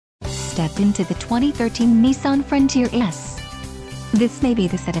step into the 2013 Nissan Frontier S. This may be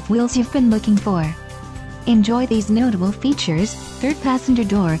the set of wheels you've been looking for. Enjoy these notable features: third passenger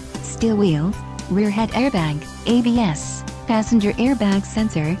door, steel wheels, rear head airbag, ABS, passenger airbag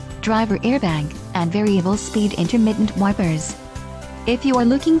sensor, driver airbag, and variable speed intermittent wipers. If you are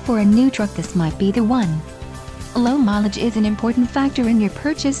looking for a new truck, this might be the one. Low mileage is an important factor in your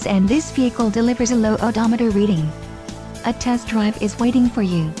purchase, and this vehicle delivers a low odometer reading. A test drive is waiting for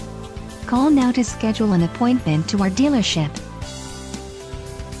you. Call now to schedule an appointment to our dealership.